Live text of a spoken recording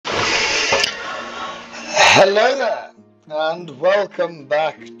Hello there, and welcome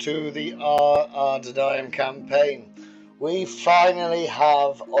back to the Ar-Ardûnaim campaign. We finally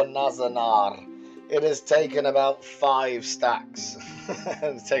have Numenor. It has taken about 5 stacks.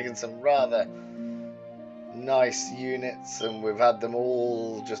 It's taken some rather nice units, and we've had them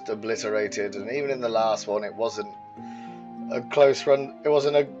all just obliterated. And even in the last one, it wasn't a close run. It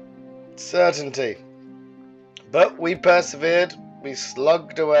wasn't a certainty. But we persevered. We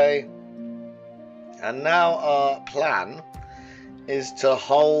slugged away. And now our plan is to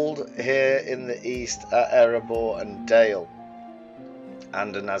hold here in the east at Erebor and Dale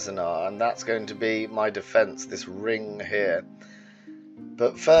and Numenor, and that's going to be my defence, this ring here.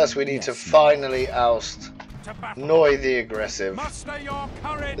 But first we need to finally oust Noi the Aggressive.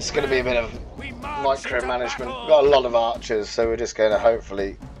 It's going to be a bit of micromanagement. We've got a lot of archers, so we're just going to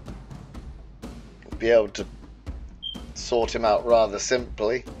hopefully be able to sort him out rather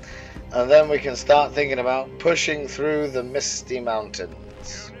simply. And then we can start thinking about pushing through the Misty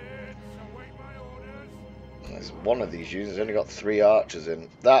Mountains. There's one of these units only got 3 archers in.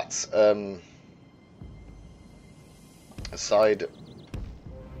 That's a side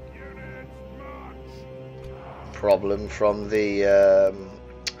problem from the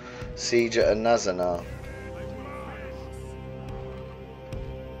siege at Numenor.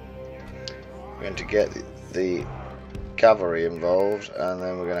 We're going to get the cavalry involved, and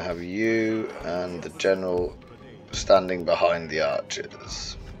then we're going to have you and the general standing behind the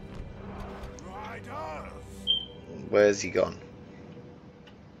archers. Where's he gone?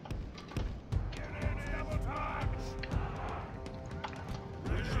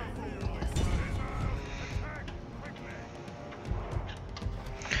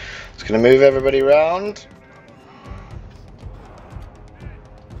 It's going to move everybody around.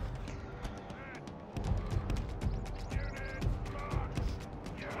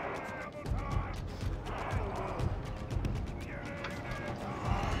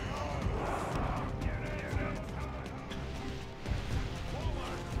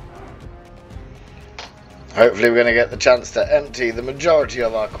 Hopefully we're going to get the chance to empty the majority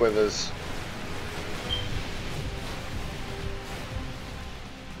of our quivers.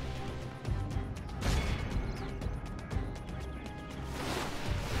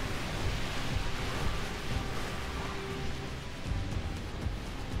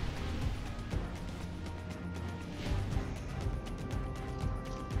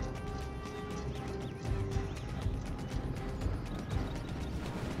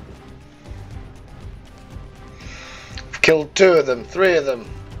 Killed 2 of them, 3 of them.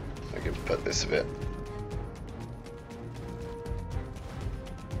 I can put this a bit.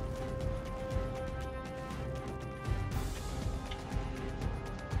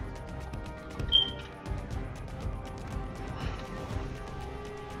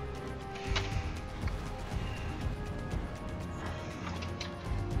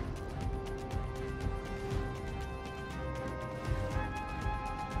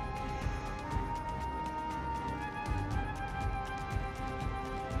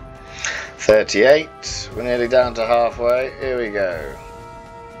 .38, we're nearly down to halfway. Here we go.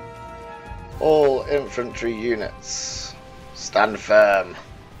 All infantry units, stand firm.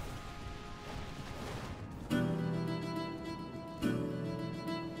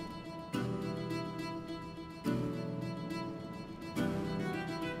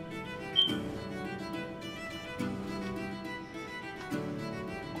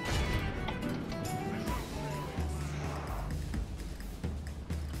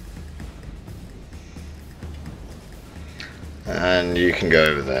 And you can go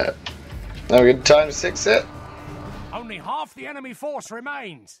over there. Now we can times 6 it. Only half the enemy force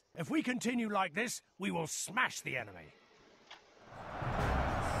remains. If we continue like this, we will smash the enemy.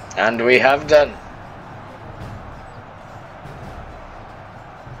 And we have done.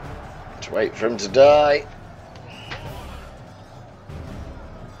 Let's wait for him to die.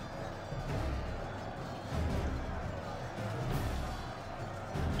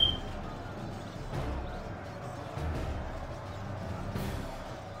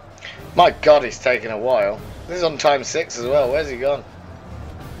 My God, he's taking a while. This is on time 6 as well. Where's he gone?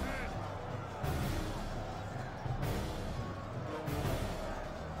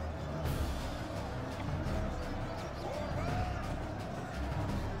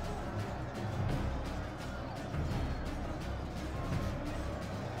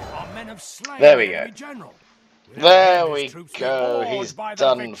 Our men have slain There we go. the general. There we go. He's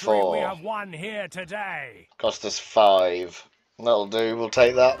done for. We have won here today. Cost us 5. That'll do. We'll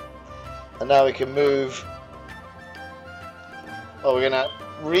take that. And now we can move. Oh, we're going to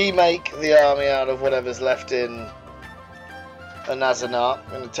remake the army out of whatever's left in Numenor.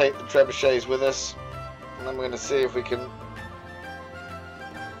 We're going to take the trebuchets with us. And I'm going to see if we can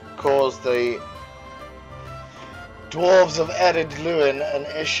cause the dwarves of Ar-Ardûnaim an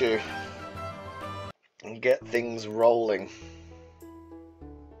issue and get things rolling.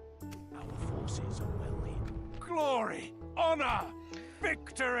 Our forces are well hidden. Glory, honor,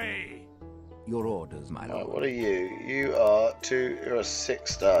 victory! Your orders, my lord. What are you? You're a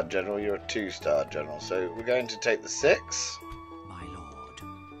 6-star general, you're a 2-star general. So we're going to take the 6. My lord.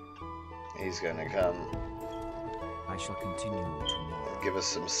 He's going to come I shall continue tomorrow. give us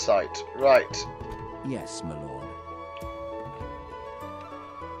some sight. Right. Yes, my lord.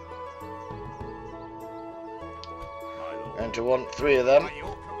 Going to want 3 of them.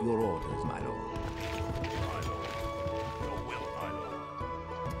 Your orders, my lord.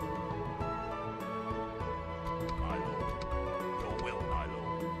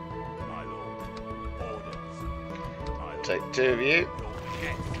 Take 2 of you.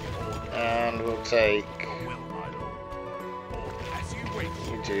 And we'll take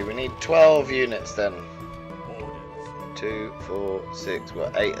you 2. We need 12 units then. 2, 4, 6,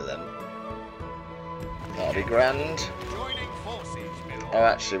 well 8 of them. That'll be grand. Oh,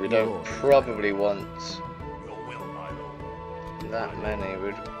 actually, we don't probably want that many.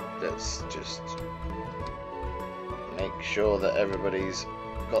 Let's just make sure that everybody's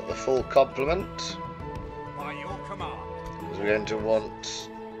got the full complement. Because we're going to want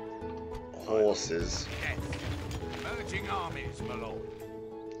horses.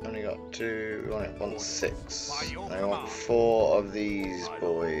 Only got 2. We want 6. I want 4 of these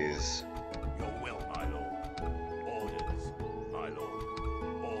boys.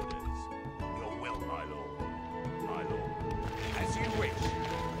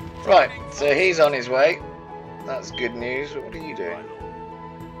 Right, so he's on his way. That's good news. What are you doing?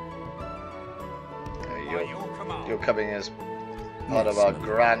 You're coming as part of our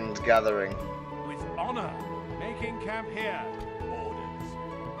grand gathering. With honor, making camp here. Orders.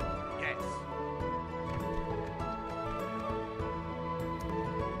 Yes.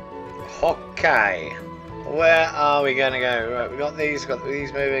 Okay. Where are we going to go? Right, we got these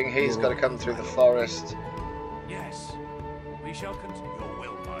moving. He's got to come through the forest. Yes. We shall continue. Your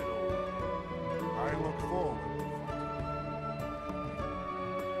will, my lord. I look forward.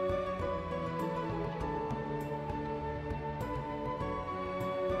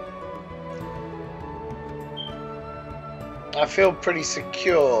 I feel pretty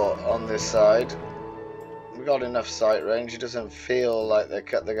secure on this side. We got enough sight range. It doesn't feel like they're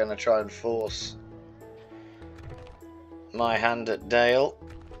going to try and force my hand at Dale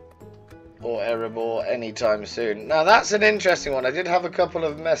or Erebor anytime soon. Now that's an interesting one. I did have a couple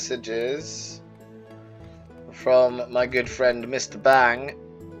of messages from my good friend Mr. Bang,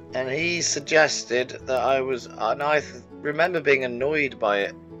 and he suggested that and I remember being annoyed by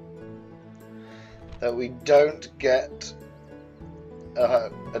it, that we don't get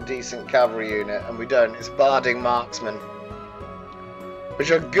a decent cavalry unit, and we don't. It's barding marksmen,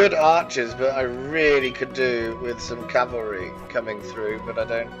 which are good archers, but I really could do with some cavalry coming through, but I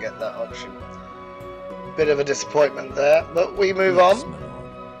don't get that option. Bit of a disappointment there, but we move on.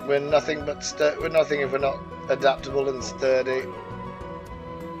 We're nothing but we're nothing if we're not adaptable and sturdy.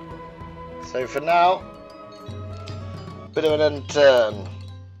 So for now, bit of an unturn.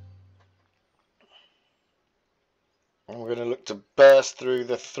 And we're going to look to burst through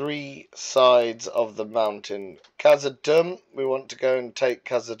the 3 sides of the mountain. Khazad-dûm, we want to go and take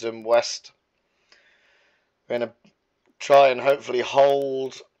Khazad-dûm west. We're going to try and hopefully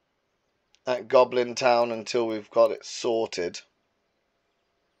hold that goblin town until we've got it sorted.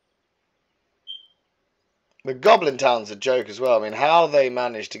 The goblin town's a joke as well. I mean, how they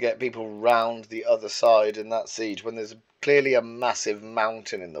managed to get people round the other side in that siege when there's clearly a massive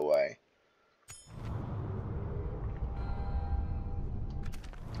mountain in the way.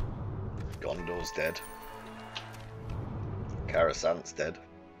 Gondor's dead. Coruscant's dead.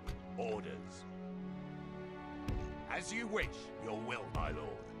 Orders. As you wish, your will, my lord.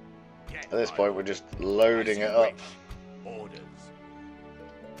 Yes, At this point, we're just loading it up. Orders.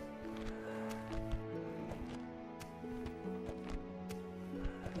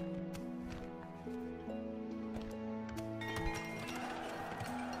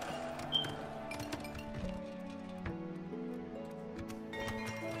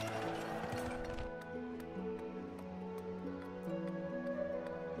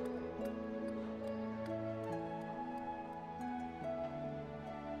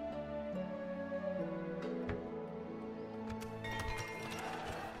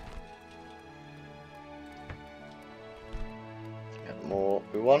 More.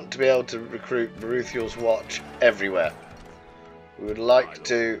 We want to be able to recruit Baruthiel's Watch everywhere. We would like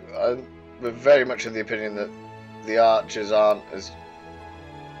to. we're very much of the opinion that the archers aren't as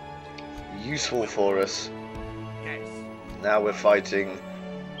useful for us. Yes. Now we're fighting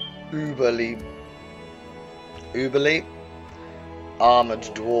uberly armoured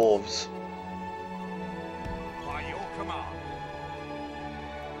dwarves. By your command.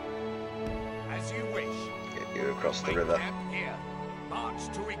 As you wish. Get you across the Make river. camp here. March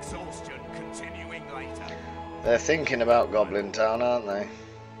to exhaustion, continuing later. They're thinking about Goblin Town, aren't they?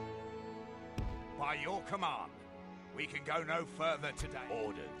 By your command. We can go no further today.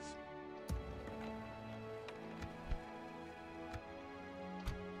 Orders.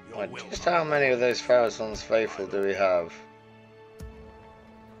 Your Right, will, just my how many of those pharazons faithful do we have?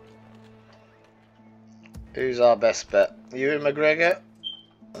 Who's our best bet? Ewan McGregor?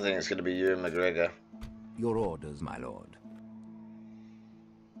 I think it's going to be Ewan McGregor. Your orders, my lord.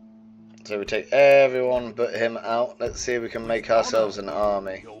 So we take everyone but him out. Let's see if we can make ourselves an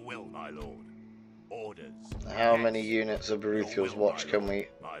army. Your will, my lord. Orders. How Yes. many units of Baruthiel's Watch can we...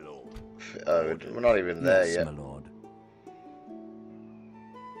 My lord. Oh, we're not even there Yes, yet. my lord.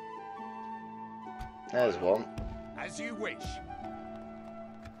 There's one. As you wish.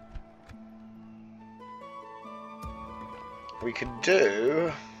 We could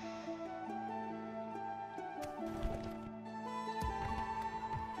do...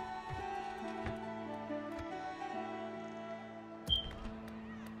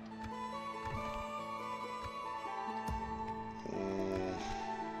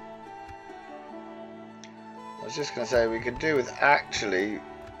 I was just going to say we could do with actually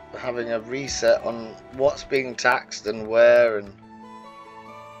having a reset on what's being taxed and where, and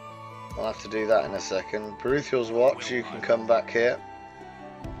I'll have to do that in a second. Baruthiel's Watch, you can come back here.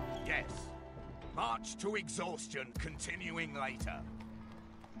 Yes. March to exhaustion, continuing later.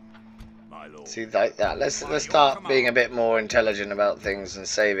 My lord. See, like that. Let's start being a bit more intelligent about things and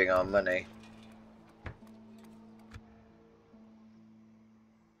saving our money.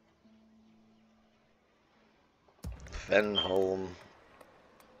 Fenholm.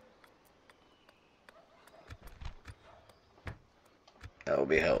 That will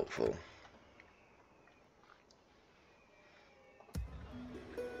be helpful.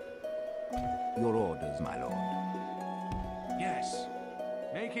 Your orders, my lord. Yes.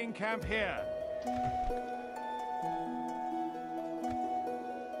 Making camp here.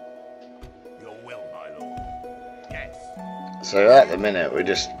 Your will, my lord. Yes. So at the minute we're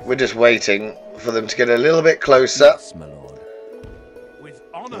just waiting for them to get a little bit closer, Yes, my lord. With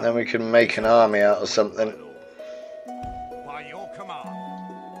honor. and then we can make an army out of something. By your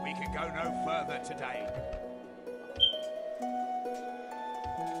command, we can go no further today.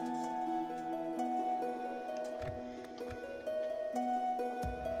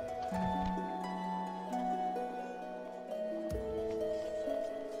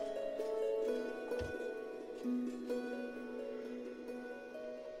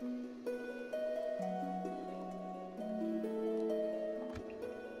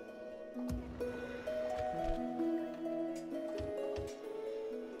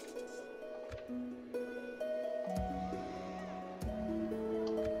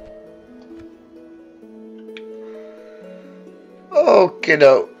 Okie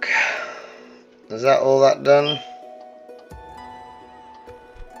doke. Is that all that done?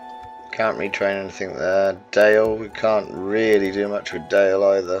 Can't retrain anything there. Dale, we can't really do much with Dale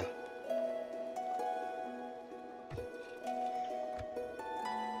either.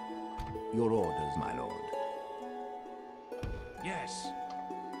 Your orders, my lord. Yes.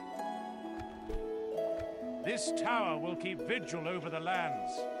 This tower will keep vigil over the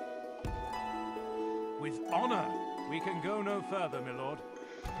lands. With honor, we can go no further, my lord.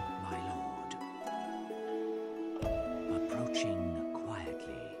 My lord. Approaching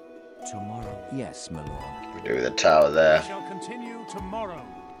quietly. Tomorrow. Yes, my lord. We do the tower We there. shall continue tomorrow.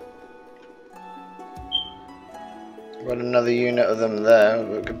 Got another unit of them there.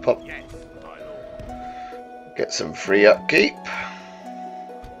 We could pop, Yes, my lord. get some free upkeep.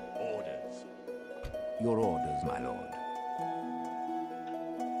 Orders. Your orders, my lord.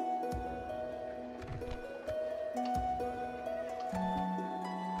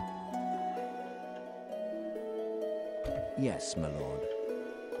 Yes, my lord.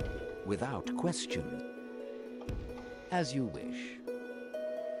 Without question. As you wish.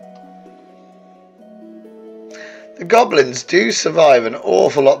 The goblins do survive an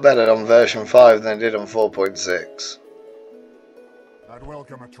awful lot better on version 5 than they did on 4.6. I'd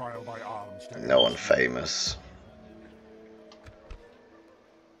welcome a trial by arms. to No one end. famous.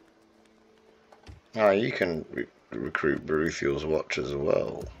 Ah, you can recruit Baruthiel's Watch as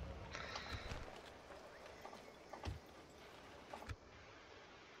well.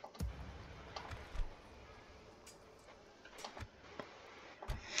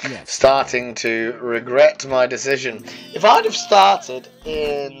 Yes. starting to regret my decision. If I'd have started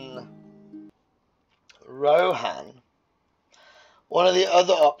in Rohan, one of the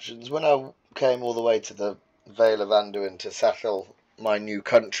other options, when I came all the way to the Vale of Anduin to settle my new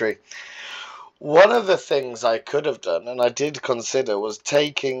country, one of the things I could have done, and I did consider, was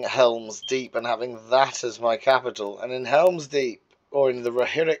taking Helm's Deep and having that as my capital. And in Helm's Deep, or in the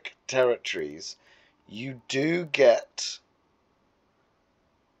Rohirric territories, you do get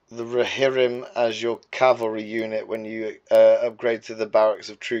the Rohirrim as your cavalry unit when you upgrade to the Barracks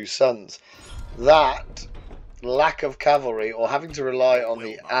of True Sons. That lack of cavalry, or having to rely on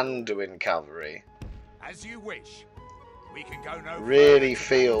the Anduin cavalry, As you wish. We can go no really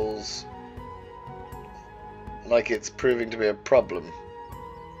feels like it's proving to be a problem.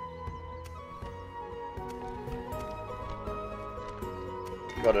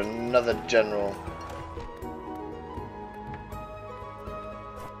 Got another general.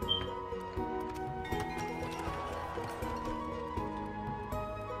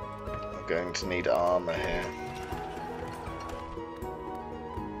 I'm going to need armor here.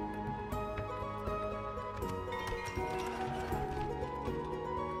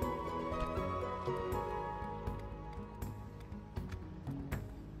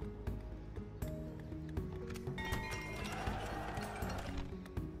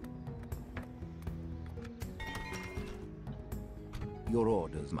 Your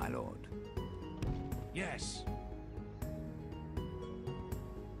orders, my lord. Yes.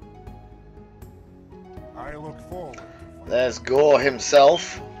 I look forward. There's Gore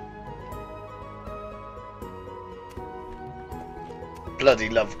himself. Bloody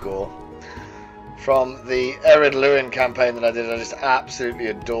love Gore. From the Ered Luin campaign that I did, I just absolutely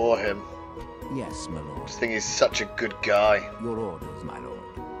adore him. Yes, my I lord. just think he's such a good guy. Your orders, my lord.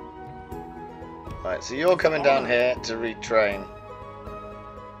 Right, so you're coming down here to retrain.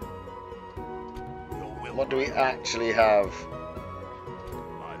 What do we actually have?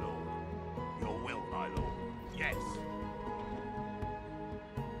 My lord. Your will, my lord. Yes.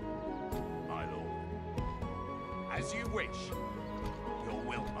 My lord. As you wish. Your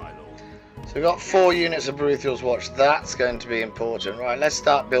will, my lord. So we've got 4 units of Baruthiel's Watch. That's going to be important. Right, let's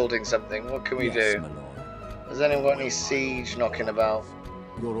start building something. What can we Yes, do? my lord. Has anyone got any siege knocking about?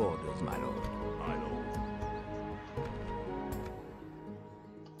 Your orders, my lord. My lord.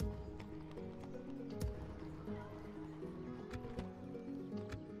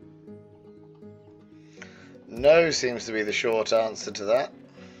 No seems to be the short answer to that.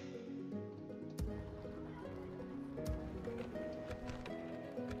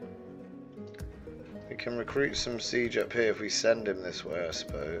 We can recruit some siege up here if we send him this way, I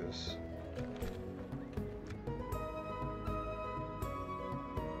suppose.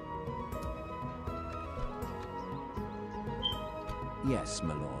 Yes,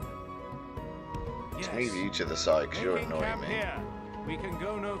 my lord. Yes. Let's move you to the side because you're Making annoying camp me. here. We can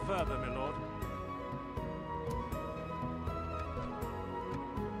go no further, my lord.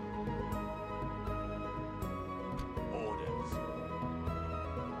 Orders.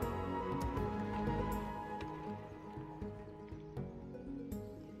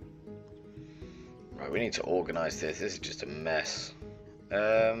 Right, we need to organise this. This is just a mess.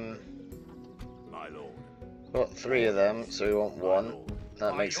 My lord. Got 3 of them, so we want 1.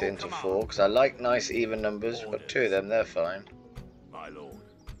 That makes it into 4 because I like nice even numbers. We've got 2 of them, they're fine. My lord.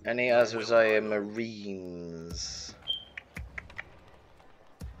 Any Azraziah Marines?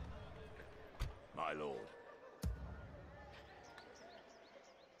 My lord.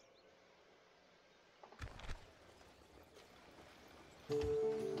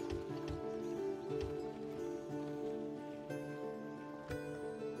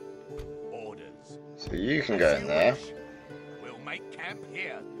 Orders. So you can go in there. We'll make camp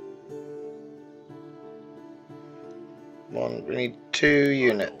here. 1, we need 2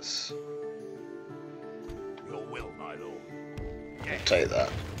 units. Your will, my lord. I'll take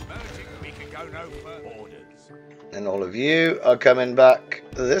that. Merging, we can go no further. Orders. And all of you are coming back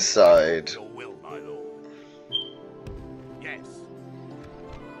this side. Your will, my lord. Yes.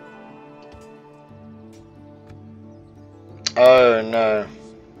 Oh no.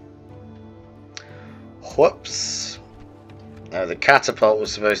 Whoops. No, the catapult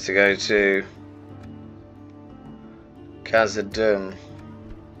was supposed to go to Khazad-dûm.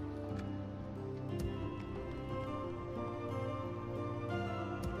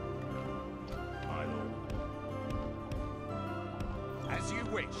 My lord. As you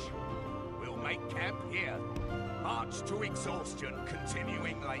wish. We'll make camp here. March to exhaustion,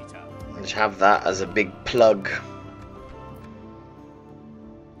 continuing later. Let's have that as a big plug.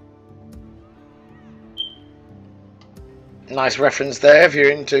 Nice reference there if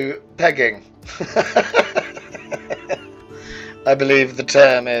you're into pegging. I believe the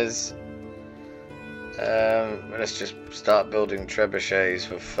term is. Let's just start building trebuchets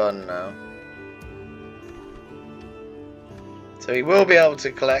for fun now. So we will be able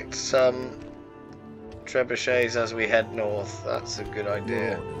to collect some trebuchets as we head north. That's a good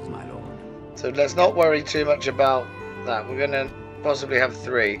idea. Orders, my lord. So let's not worry too much about that. We're going to possibly have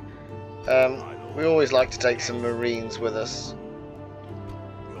 3. We always like to take some marines with us.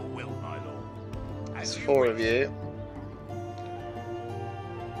 Your will, my lord. There's 4 of you.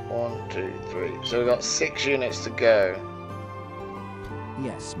 1, 2, 3. So we've got 6 units to go.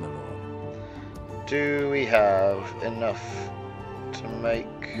 Yes, my lord. Do we have enough to make...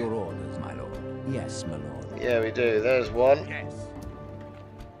 Your orders, my lord. Yes, my lord. Yeah, we do. There's 1, Yes,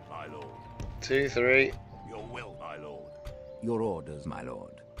 my lord. 2, 3. Your will, my lord. Your orders, my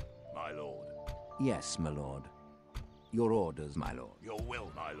lord. My lord. Yes, my lord. Your orders, my lord. Your will,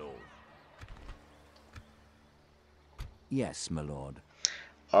 my lord. Yes, my lord.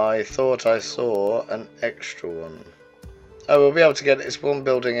 I thought I saw an extra one. Oh, we'll be able to get this one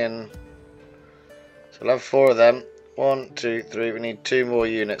building in. So we'll have 4 of them. 1, 2, 3. We need 2 more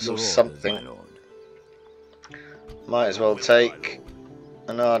units Your of orders, something. my lord. Might as well take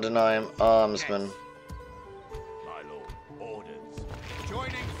an Ar-Ardûnaim armsman. My lord. Orders.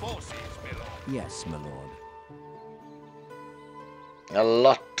 Joining forces, my lord. Yes, my lord. A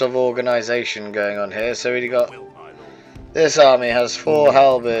lot of organisation going on here. So we got Will, my lord. this army has 4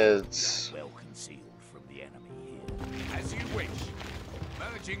 halberds. Well concealed from the enemy here. As you wish.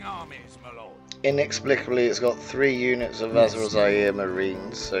 Merging armies, my lord. Inexplicably, it's got 3 units of Yes, Azrael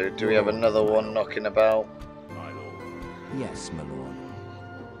marines. So do we have another one knocking about? My lord. Yes, my lord.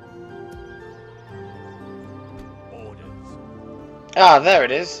 Orders. Ah, there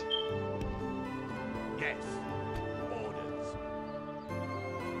it is. Yes. Orders.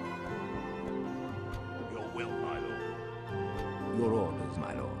 Your will, my lord. Your orders,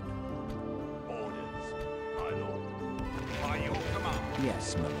 my lord. Orders, my lord. By your command.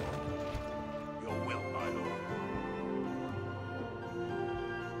 Yes, my lord. Your will, my lord.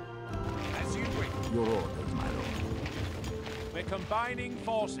 As you wish. Your orders, my lord. We're combining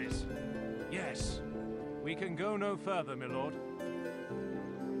forces. Yes. We can go no further, my lord.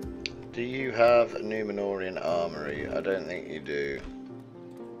 Do you have a Numenorian armory? I don't think you do.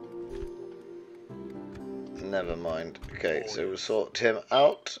 Never mind. Okay, so we'll sort him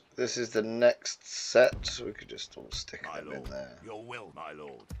out. This is the next set. So we could just all stick My them in lord. there. Your will, my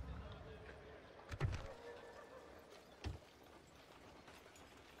lord.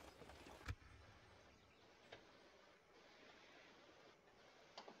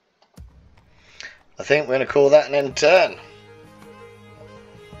 I think we're going to call that an end turn.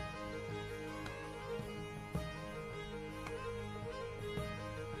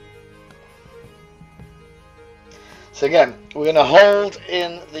 So again, we're going to hold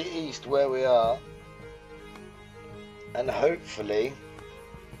in the east where we are, and hopefully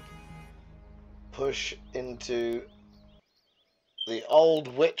push into the old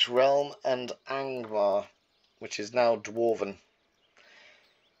witch realm and Angmar, which is now dwarven.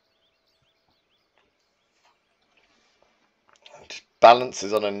 Just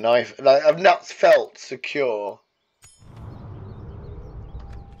balances on a knife. Like, I've not felt secure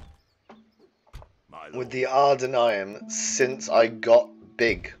My lord. with the Ar-Ardûnaim since I got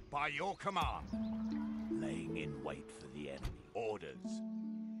big. By your command. Laying in wait for the enemy. Orders.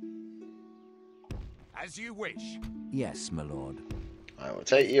 As you wish. Yes, my lord. I will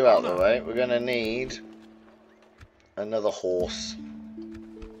take you out of the way. We're going to need another horse.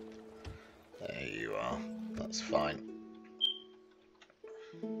 There you are. That's fine.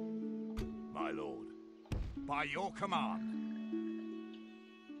 My lord. By your command.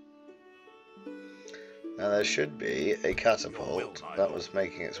 Now there should be a catapult Your will, my that lord. was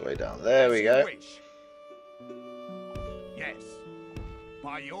making its way down. There As we you go. wish. Yes.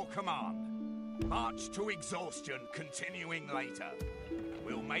 By your command. March to exhaustion, continuing later.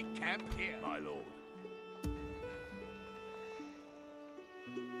 We'll make camp here, my lord.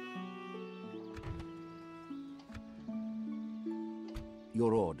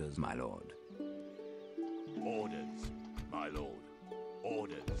 Your orders, my lord. Orders, my lord.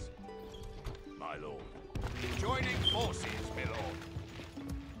 Orders, my lord. Joining forces, my lord.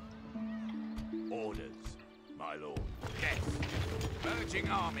 Orders, my lord. Yes. Merging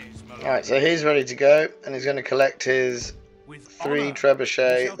armies, my lord. Alright, so he's ready to go, and he's going to collect his With 3 honor, we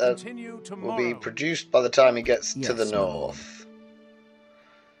trebuchet shall that continue will tomorrow. be produced by the time he gets to Yes, the my lord. north.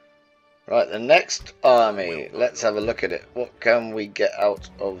 Right, the next army. Let's have a look at it. What can we get out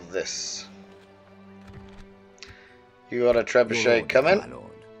of this? You got a Your trebuchet orders, coming? my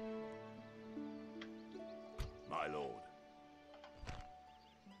lord. My lord.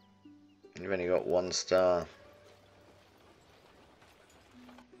 You've only got 1 star.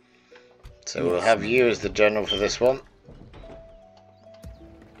 So we'll Yes, have my you lord. as the general for this one.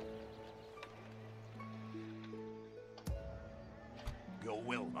 Your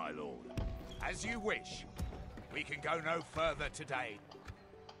will, my lord. As you wish. We can go no further today.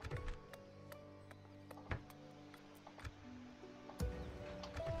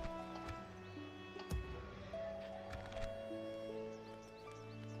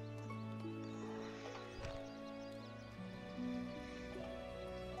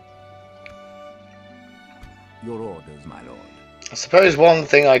 Your orders, my lord. I suppose one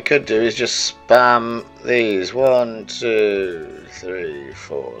thing I could do is just spam these. 1, 2, 3,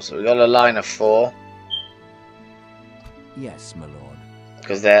 4. So we've got a line of 4. Yes, my lord.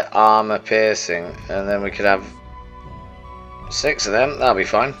 Because they're armor piercing. And then we could have 6 of them. That'll be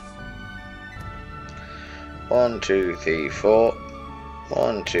fine. 1, 2, 3, 4.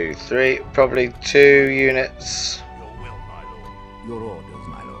 1, 2, 3. Probably 2 units Your will, my lord. Your orders,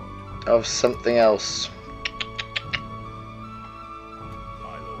 my lord. of something else.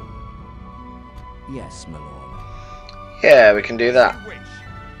 My lord. Yes, my lord. Yeah, we can do that. As you wish.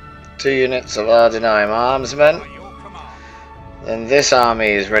 2 units of Ar-Ardûnaim armsmen. By your command. And this army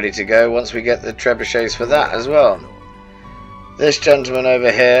is ready to go once we get the trebuchets for that as well. My lord. This gentleman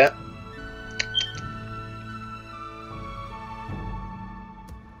over here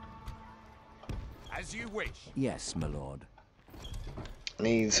As you wish. Yes, my lord.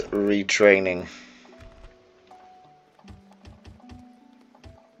 needs retraining.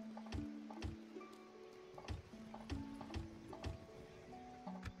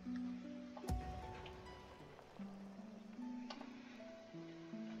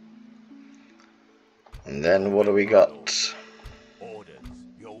 And then what do we got? Orders.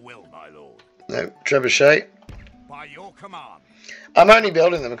 Your will, my lord. No, trebuchet. By your command. I'm only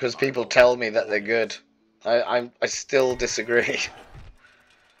building them because people tell me that they're good. I still disagree.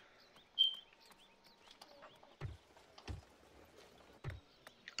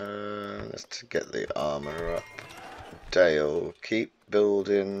 Let's get the armor up. Dale, keep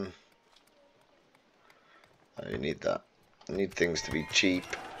building. Oh, you need that. You need things to be cheap.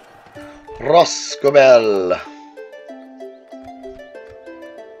 Roscobel.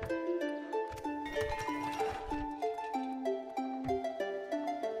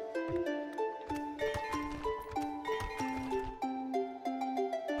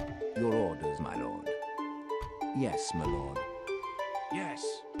 Your orders, my lord. Yes, my lord. Yes,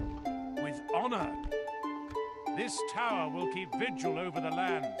 with honor. This tower will keep vigil over the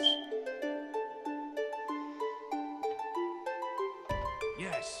lands.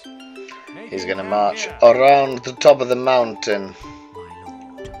 Yes. He's going to march around the top of the mountain My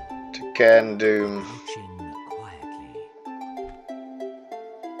lord. to Cairn Doom. Approaching quietly.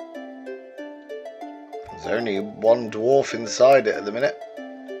 There's only one dwarf inside it at the minute.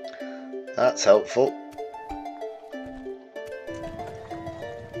 That's helpful.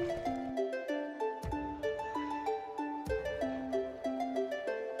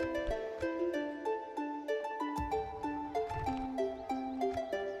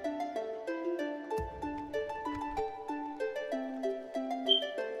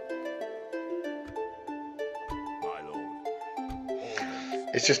 My lord. Orders.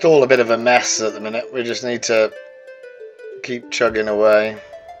 It's just all a bit of a mess at the minute. We just need to keep chugging away.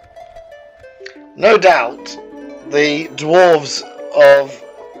 No doubt the dwarves of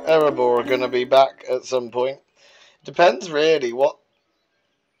Erebor are going to be back at some point. Depends really what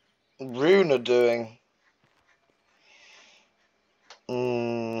Rune are doing.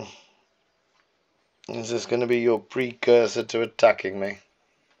 Is this going to be your precursor to attacking me?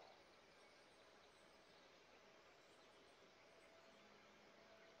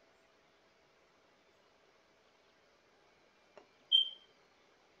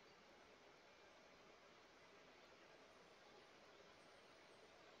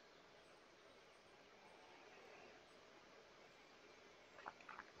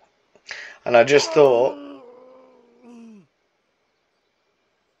 And I just thought,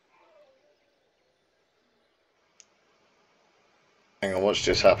 hang on, what's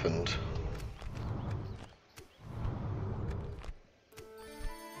just happened?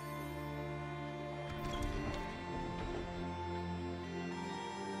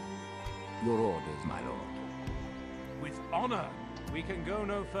 Your orders, my lord. With honor. We can go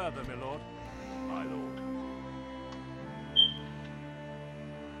no further, my lord. My lord.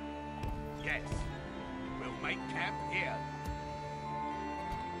 Yes. We'll make camp here.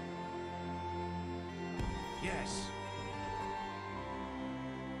 Yes,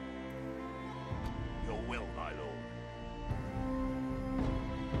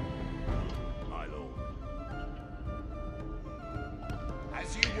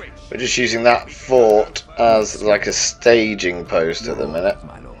 We're just using that fort as like a staging post at the minute.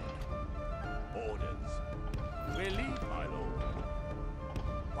 My lord. Orders. We leave, my lord.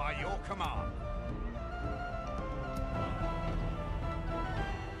 By your command.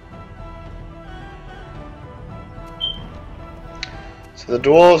 So the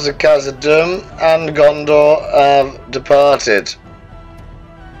dwarves of Khazad-dûm and Gondor have departed.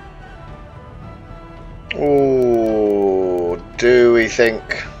 Ooh, do we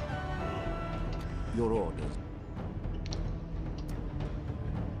think? Your orders.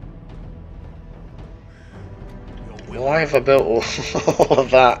 Why have I built all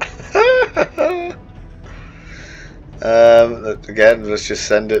of that? Again, let's just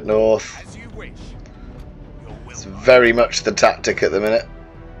send it north. As you wish. Your will, It's very much the tactic at the minute.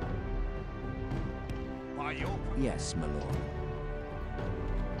 by your Yes, my lord.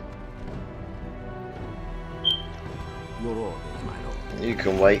 Your orders, my lord. You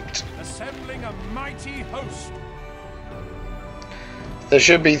can wait. Assembling a mighty host. There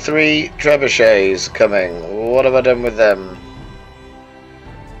should be 3 trebuchets coming. What have I done with them?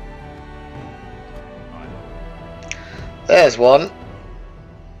 There's one.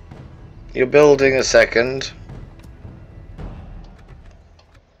 You're building a second.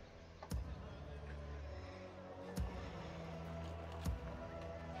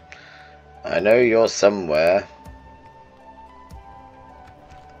 I know you're somewhere.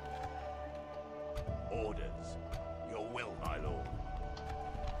 orders. Your will, my lord.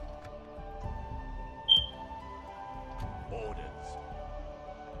 Orders.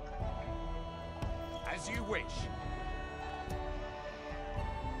 As you wish.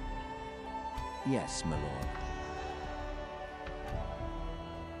 Yes, my lord.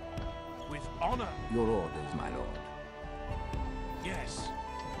 With honor. Your orders, my lord. Yes.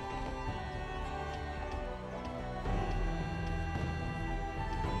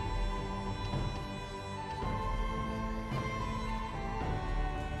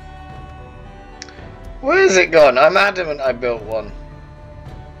 Where's it gone? I'm adamant I built one.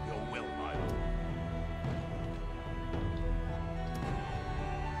 Your will, my lord.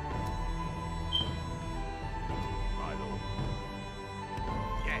 My lord.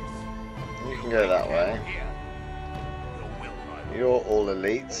 Yes. You can go that way. Here. Your will, my lord. You're all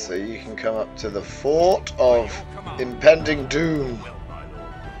elites, so you can come up to the fort of Your command. impending doom. Will, my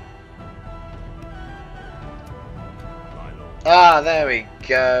lord. My lord. Ah, there we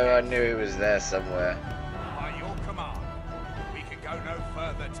go. I knew he was there somewhere. By your command. We can go no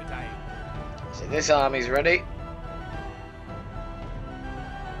further today. So this army's ready.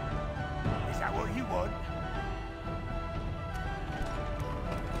 Is that what you want?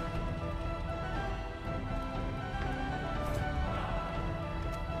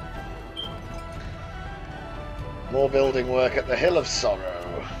 More building work at the Hill of Sorrow.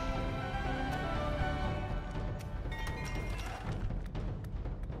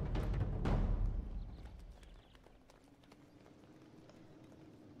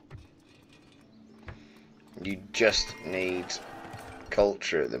 You just need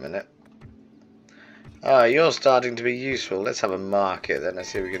culture at the minute. Ah, you're starting to be useful. Let's have a market then. Let's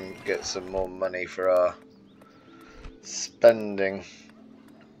see if we can get some more money for our spending.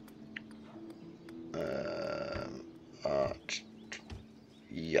 Art.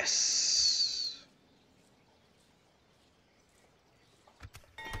 Yes.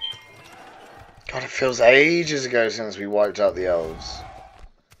 God, it feels ages ago since we wiped out the elves.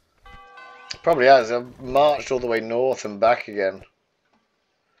 Probably has. I've marched all the way north and back again.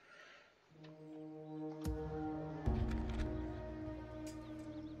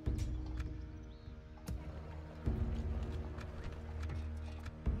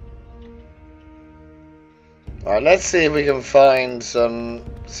 Alright, let's see if we can find some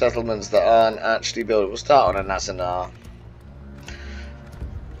settlements that aren't actually built. We'll start on a Nazanar.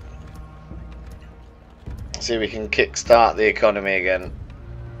 See if we can kickstart the economy again.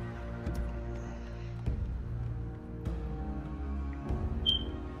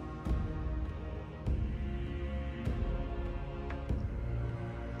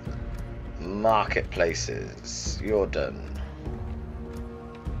 Marketplaces, you're done.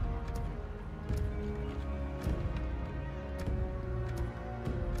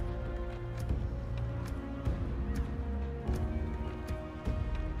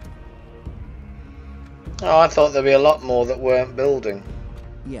 Oh, I thought there'd be a lot more that weren't building.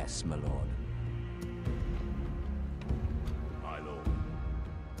 Yes, my lord. My lord.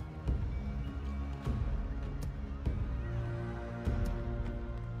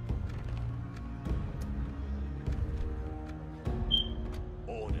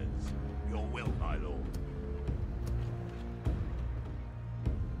 Orders. Your will, my lord.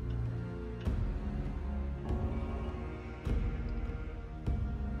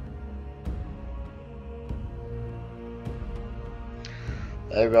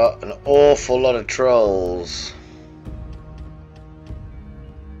 They've got an awful lot of trolls.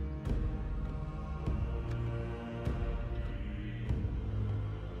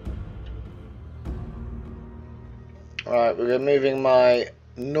 Right, we're moving my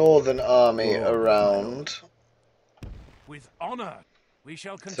northern army around. With honor, we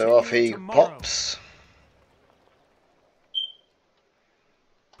shall continue So off he tomorrow. pops.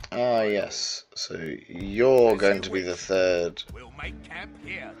 Ah, yes. So you're going to be the third. We'll make camp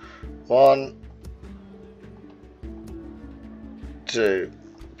here. 1, 2.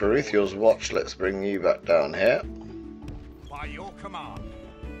 Baruthiel's watch. Let's bring you back down here. By your command,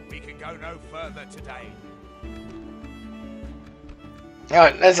 we can go no further today.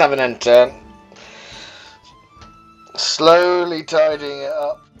 Alright, let's have an end turn. Slowly tidying it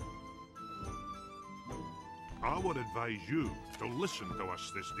up. I would advise you to listen to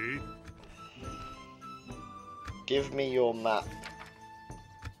us this day. Give me your map.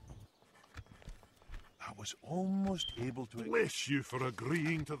 I was almost able to bless you for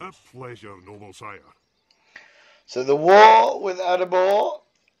agreeing to that pleasure, noble sire. So the war with Adabor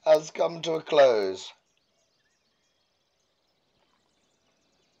has come to a close.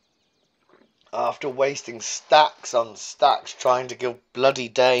 After wasting stacks on stacks trying to kill bloody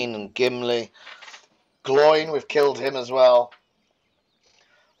Dane and Gimli. Gloin, we've killed him as well.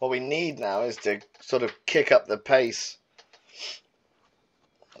 What we need now is to sort of kick up the pace.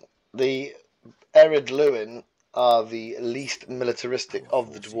 The Ar-Ardûnaim are the least militaristic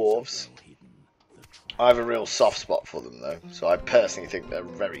of the dwarves. I have a real soft spot for them though, so I personally think they're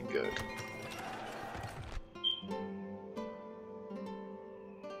very good.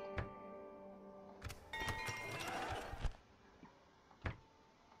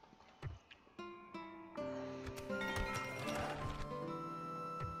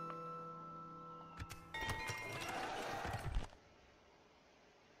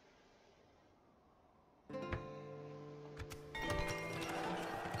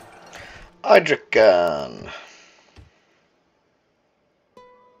 Adrian.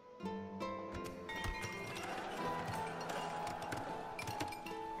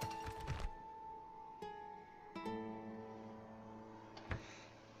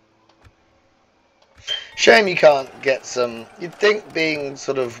 Shame you can't get some. You'd think being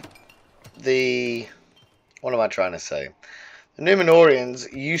sort of the. What am I trying to say? The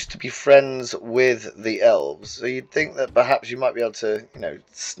Numenorians used to be friends with the elves, so you'd think that perhaps you might be able to, you know,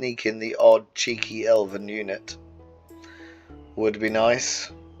 sneak in the odd cheeky elven unit. Would be nice.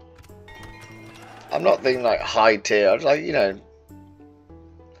 I'm not thinking like high tier. I was like, you know,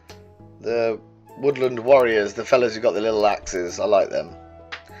 the woodland warriors, the fellas who got the little axes. I like them.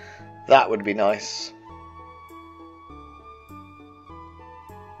 That would be nice.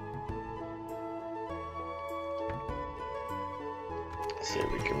 See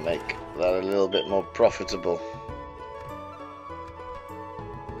if we can make that a little bit more profitable.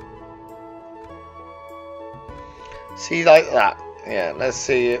 See, like that. Yeah, let's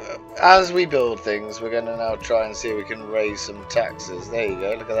see. As we build things, we're going to now try and see if we can raise some taxes. There you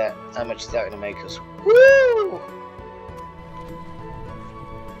go, look at that. How much is that going to make us? Woo!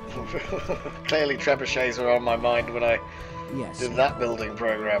 Clearly trebuchets were on my mind when I did that building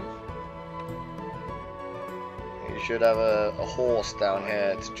program. You should have a horse down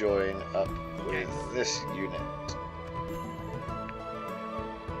here to join up with this unit.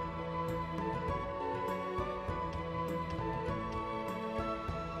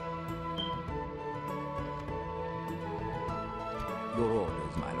 Your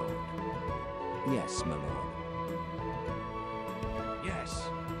orders, my lord. Yes, my lord. Yes.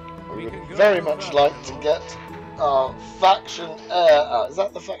 We would very much like to get our faction heir. Is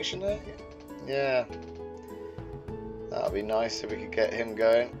that the faction heir? Yeah. That would be nice if we could get him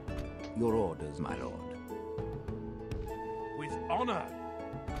going. Your orders, my lord. With honor.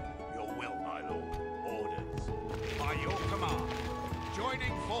 Your will, my lord. Orders. By your command.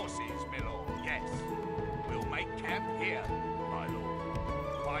 Joining forces, my lord. Yes. We'll make camp here, my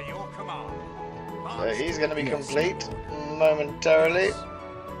lord. By your command. So he's going to be complete momentarily.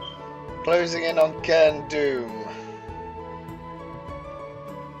 Closing in on Cairn Doom.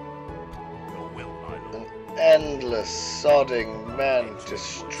 Your will, my lord. An endless sodding men just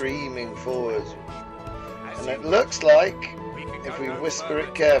streaming forwards. And it looks like, if we whisper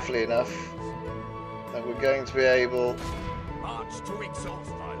it carefully enough, that we're going to be able March to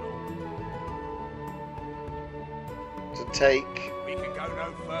exhaust, my lord. to take We can go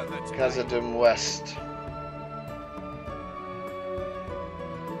no further today. Khazad-dûm West.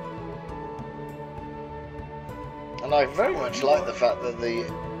 And I very much like the fact that the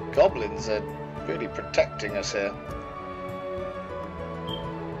goblins are really protecting us here.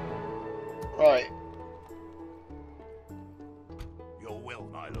 Right. Your will,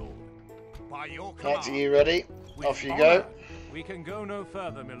 my lord. By your Right, command. are you ready? With Off you honor. go. We can go no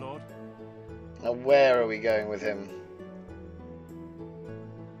further, my lord. Now where are we going with him?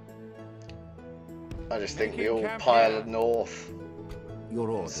 I just think we Making all camp pile here. north Your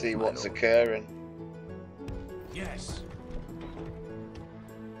and orders, see my what's lord. occurring. Yes.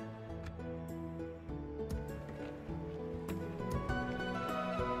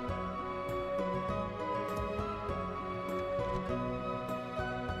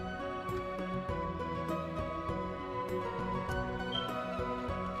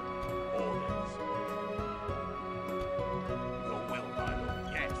 Orders. Your will, my lord.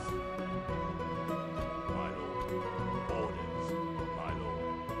 Yes. My lord. Orders, my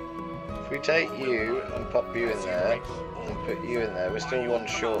lord. If we take you and pop you in there and put you in there, we're still one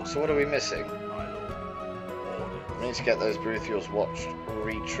short. So what are we missing? My lord. Orders. We need to get those Bruthials watched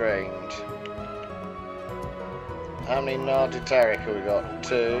retrained. How many Narditaric have we got?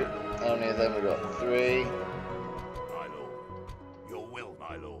 2. How many of them we got? 3. My lord. Your will,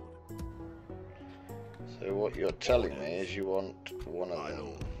 my lord. So what you're telling me is you want one of My them.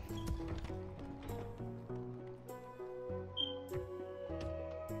 lord.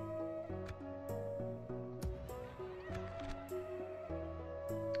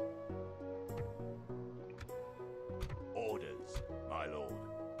 Orders, my lord.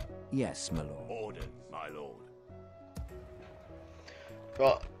 Yes, my lord. Orders, my lord.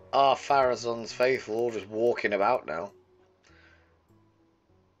 Got our pharazon's faithful all just walking about now.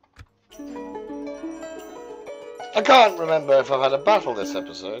 I can't remember if I've had a battle this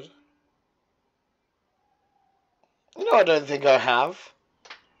episode. No, I don't think I have.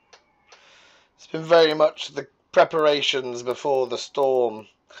 It's been very much the preparations before the storm.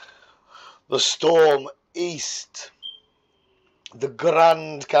 The storm east. The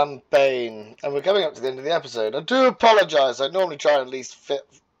grand campaign. And we're coming up to the end of the episode. I do apologise. I normally try and at least fit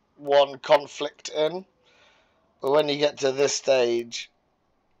one conflict in. But when you get to this stage,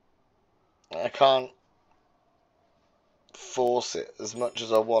 I can't force it as much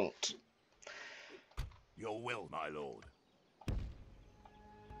as I want. Your will, my lord.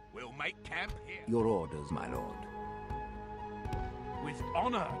 We'll make camp here. Your orders, my lord. With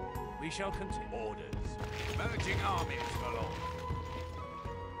honor. We shall continue. Orders. Merging armies, my lord.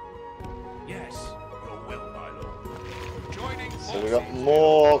 Yes. Your will, my lord. Joining forces. So we got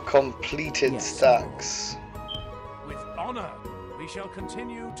more completed Yes, stacks. With honor. We shall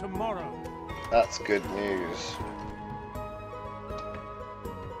continue tomorrow. That's good news.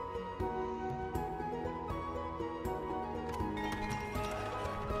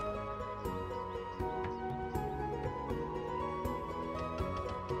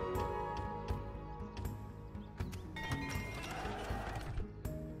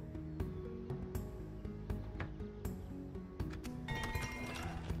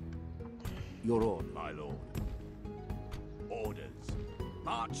 Your order. My lord. Orders.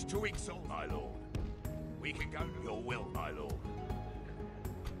 March to Ixal, my lord. We can go to your will, my lord.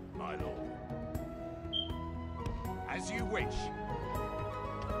 My lord. As you wish.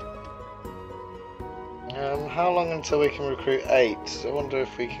 How long until we can recruit 8? I wonder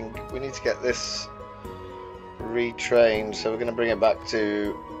if we can. We need to get this retrained, so we're going to bring it back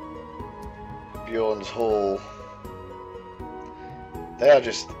to Bjorn's Hall. They are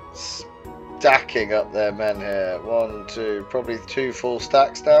just stacking up their men here. 1, 2, probably 2 full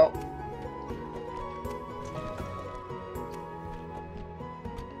stacks now.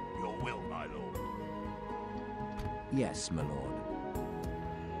 Your will, my lord. Yes, my lord.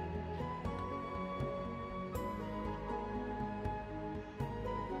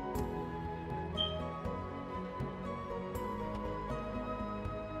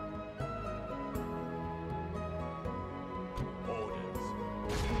 Orders.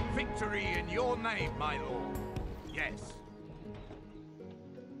 Victory in your name, my lord. Yes.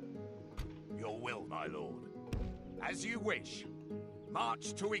 Your will, my lord. As you wish.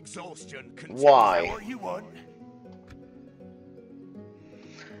 March to exhaustion. Continue. Why? What you want?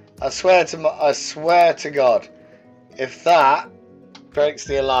 I swear to God, if that breaks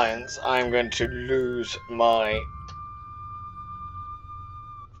the alliance, I'm going to lose my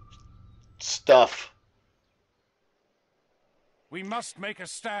stuff. We must make a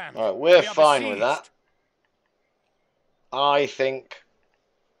stand. Alright, we're We are fine with besieged. that. I think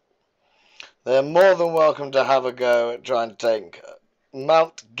they're more than welcome to have a go at trying to take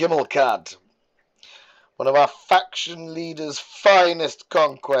Mount Gimmelcad, one of our faction leaders' finest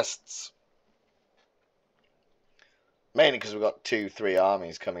conquests. Mainly because we've got 2-3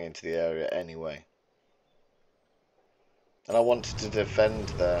 armies coming into the area anyway. And I wanted to defend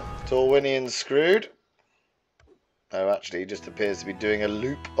there. Torwinian's screwed. Oh, actually, he just appears to be doing a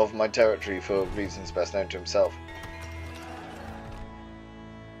loop of my territory for reasons best known to himself.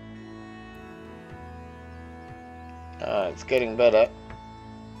 Ah, it's getting better.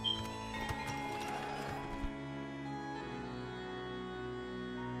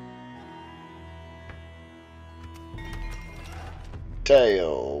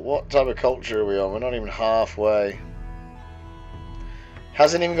 Dale, what type of culture are we on? We're not even halfway.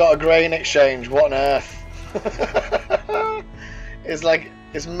 Hasn't even got a grain exchange. What on earth? It's like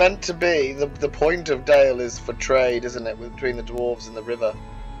it's meant to be. The point of Dale is for trade, isn't it, between the dwarves and the river?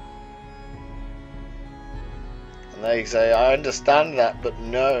 And they say, I understand that, but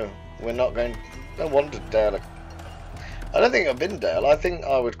no, we're not going. I wanted Dale. I don't think I've been Dale. I think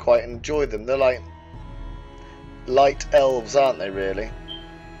I would quite enjoy them. They're like light elves, aren't they, really?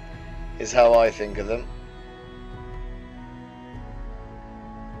 Is how I think of them.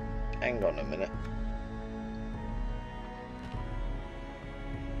 Hang on a minute.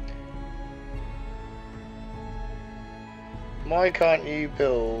 Why can't you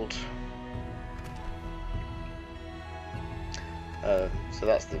build? So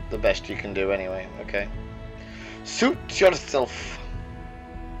that's the best you can do anyway. Okay. Suit yourself.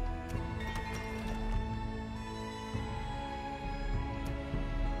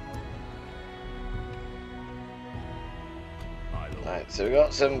 Right, so we've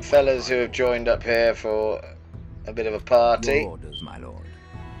got some fellas who have joined up here for a bit of a party. Your orders, my lord.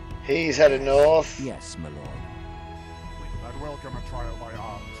 He's headed north. Yes, my lord. I'd welcome a trial by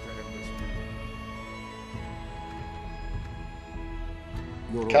arms to end this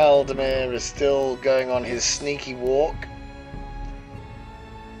feud. Kaldemir is still going on his sneaky walk.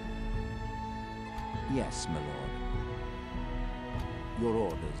 Yes, my lord. Your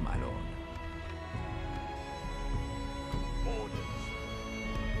orders, my lord.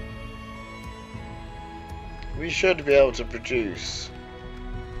 We should be able to produce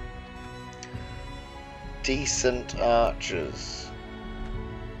decent archers.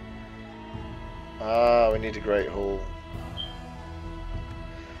 Ah, we need a great hall.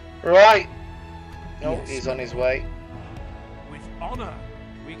 Right. Oh, Yes, he's on his way. With honor,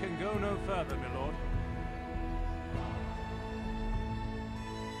 we can go no further, my lord.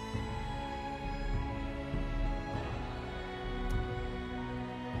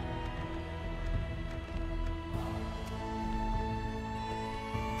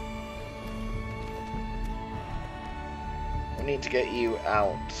 We need to get you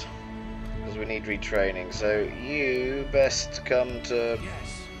out because we need retraining. So you best come to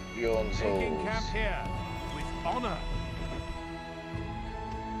Yes. Bjorn's Taking halls. camp here. With honor.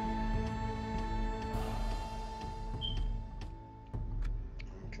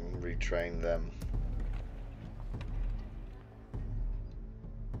 We can retrain them.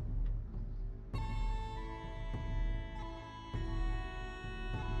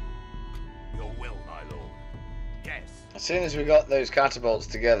 Your will, my lord. Yes. As soon as we got those catapults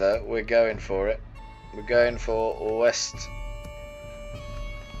together, we're going for it. We're going for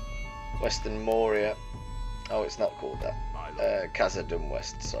Western Moria. Oh, it's not called that. My lord. Khazad-dûm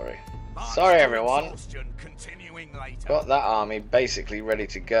West, sorry. March Sorry, to everyone. exhaustion, continuing later. Got that army basically ready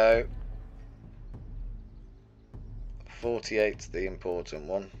to go. 48's the important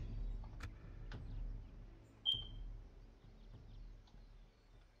one.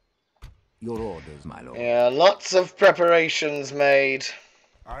 Your orders, my lord. Yeah, lots of preparations made.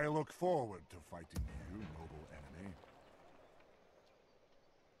 I look forward to fighting you, noble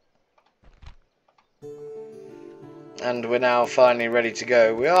enemy. And we're now finally ready to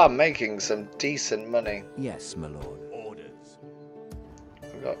go. We are making some decent money. Yes, my lord. Orders.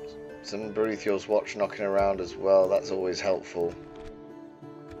 We've got some Baruthiel's watch knocking around as well. That's always helpful.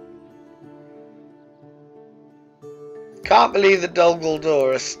 Can't believe the Dol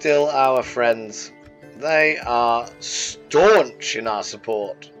Guldur are still our friends. They are staunch in our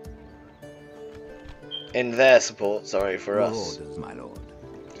support. In their support, sorry, for Your us. orders, my lord.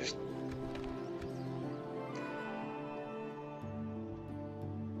 Just...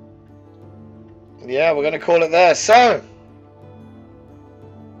 Yeah, we're going to call it there. So,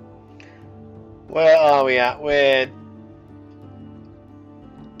 where are we at? We're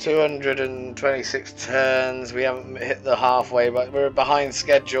 226 turns. We haven't hit the halfway, but we're behind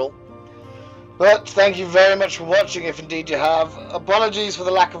schedule. But thank you very much for watching, if indeed you have. Apologies for the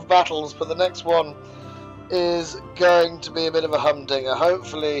lack of battles, but the next one is going to be a bit of a humdinger.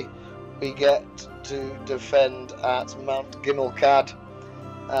 Hopefully we get to defend at Mount Gimmelcad,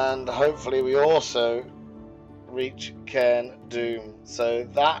 and hopefully we also reach Cairn Doom. So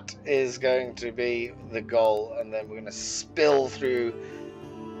that is going to be the goal, and then we're going to spill through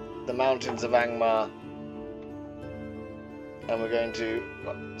the mountains of Angmar, and we're going to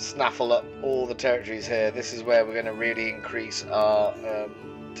snaffle up all the territories here. This is where we're going to really increase our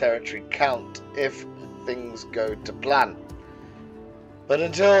territory count if things go to plan. But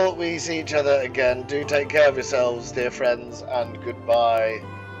until we see each other again, do take care of yourselves, dear friends, and goodbye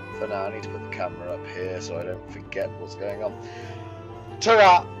for now. I need to put the camera up here so I don't forget what's going on.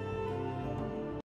 Ta-ra!